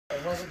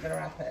It wasn't going to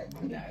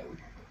happen. No.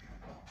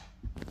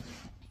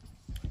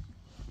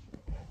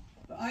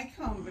 But I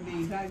can't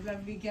believe how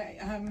lovely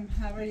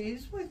Harry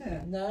is with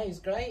her. No, he's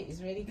great.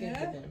 He's really good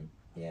with him.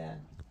 Yeah.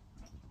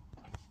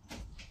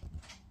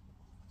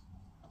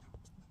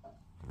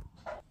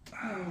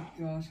 Oh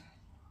God.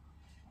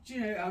 Do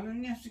you know, I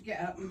only have to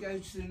get up and go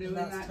to the loo, and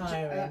That's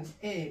tiring. that's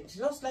it.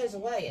 You've lost loads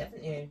of weight,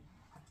 haven't you?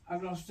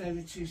 I've lost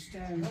over 2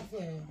 stone. Have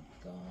you?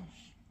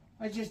 Gosh.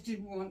 I just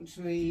didn't want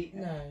to eat.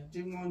 No.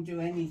 Didn't want to do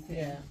anything.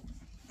 Yeah.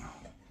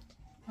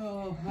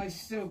 Oh, I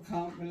still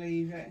can't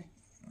believe it.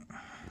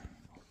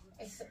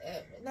 It's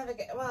never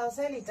get well. It's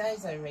early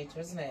days, though, Rita,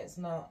 isn't it? It's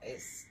not.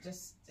 It's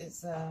just.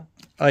 It's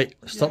Hey,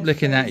 stop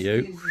looking at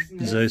you,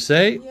 Zeus.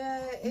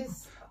 Yeah,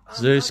 it's.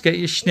 Zeus, get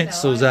your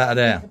schnitzels out of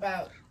there.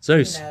 About,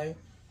 Zeus.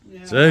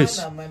 Zeus.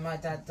 My mum when my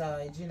dad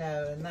died,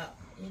 and that,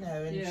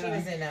 and she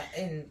was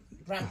in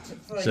Brampton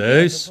for a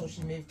Zeus. year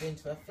before she moved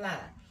into a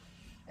flat,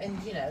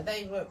 and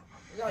they were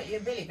like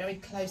you're really very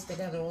close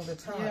together all the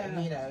time,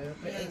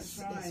 But it's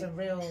a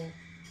real.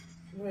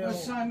 Well,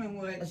 Simon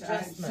worked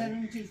out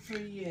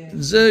 73 years.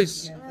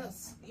 Zeus.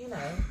 That's,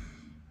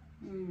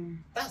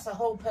 that's a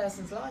whole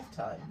person's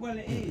lifetime. Well,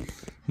 it is.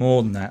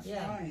 More than that.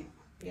 Yeah. Right.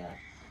 Yeah.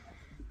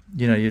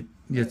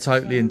 You're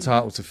totally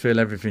entitled to feel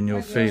everything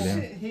you're feeling.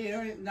 I sit here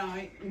at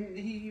night, and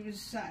he was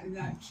sat in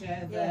that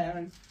chair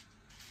there,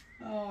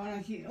 and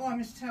I keep, I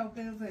must tell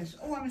Bill this.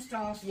 Oh, I must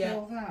ask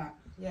Bill that.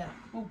 Yeah.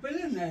 Well, Bill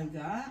will know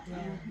that. Yeah.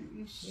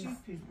 You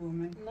stupid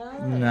woman. No.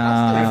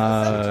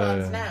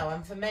 Sometimes now,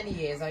 and for many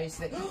years, I used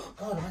to think, oh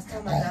God, I must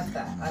tell my dad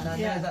that, and I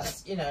know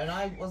that's, and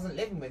I wasn't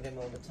living with him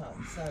all the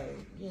time, so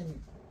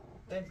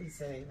don't be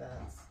silly.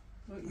 That's.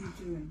 What are you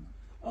doing?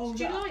 Oh,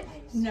 do you like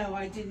these? No,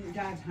 I didn't.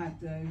 Dad had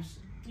those.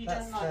 You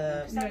don't like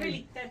them? Because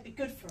they'd be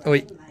good for us,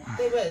 Wait. wouldn't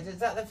they? They would. Is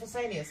that the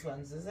Fresenius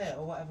ones? Is it,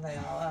 or whatever they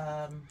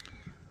are?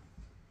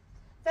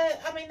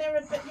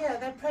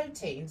 They're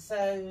protein.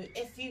 So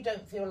if you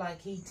don't feel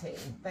like eating,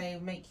 they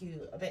make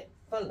you a bit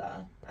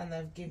fuller, and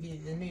they'll give you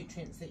the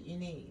nutrients that you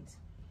need.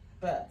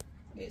 But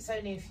it's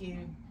only if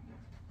you.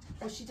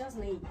 Well, she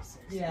doesn't eat. So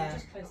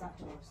just close that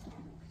door.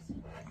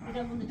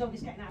 When the dog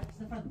is getting out, because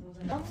the front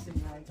door's loves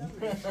him though,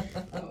 doesn't it?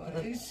 Oh,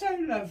 it's so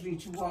lovely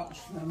to watch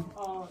them.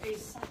 Oh,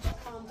 he's such a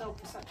calm dog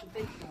for such a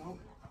big dog.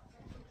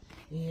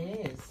 He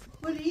is.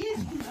 Well, he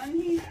is, and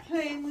he's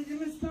playing with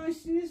him as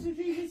nicely as if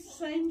he was the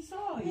same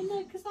size. I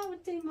know, because that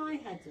would do my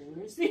head in.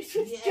 It's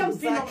just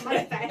jumping on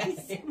my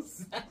face.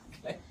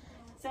 Exactly.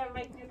 Sarah,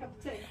 make me a cup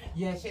of tea.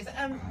 Yeah, she is.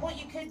 What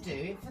you could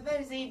do, for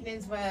those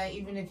evenings where,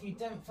 even if you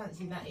don't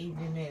fancy that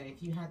evening meal,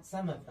 if you had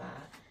some of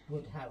that,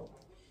 would help.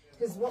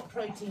 Because what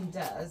protein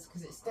does,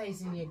 because it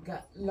stays in your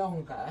gut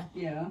longer,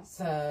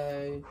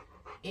 so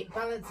it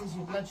balances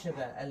your blood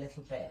sugar a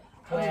little bit.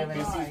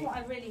 This is what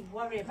I really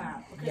worry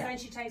about, because then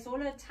she takes all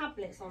her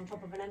tablets on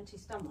top of an empty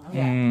stomach.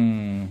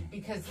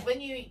 Because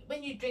when you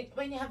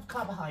have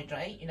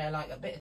carbohydrate, like a bit of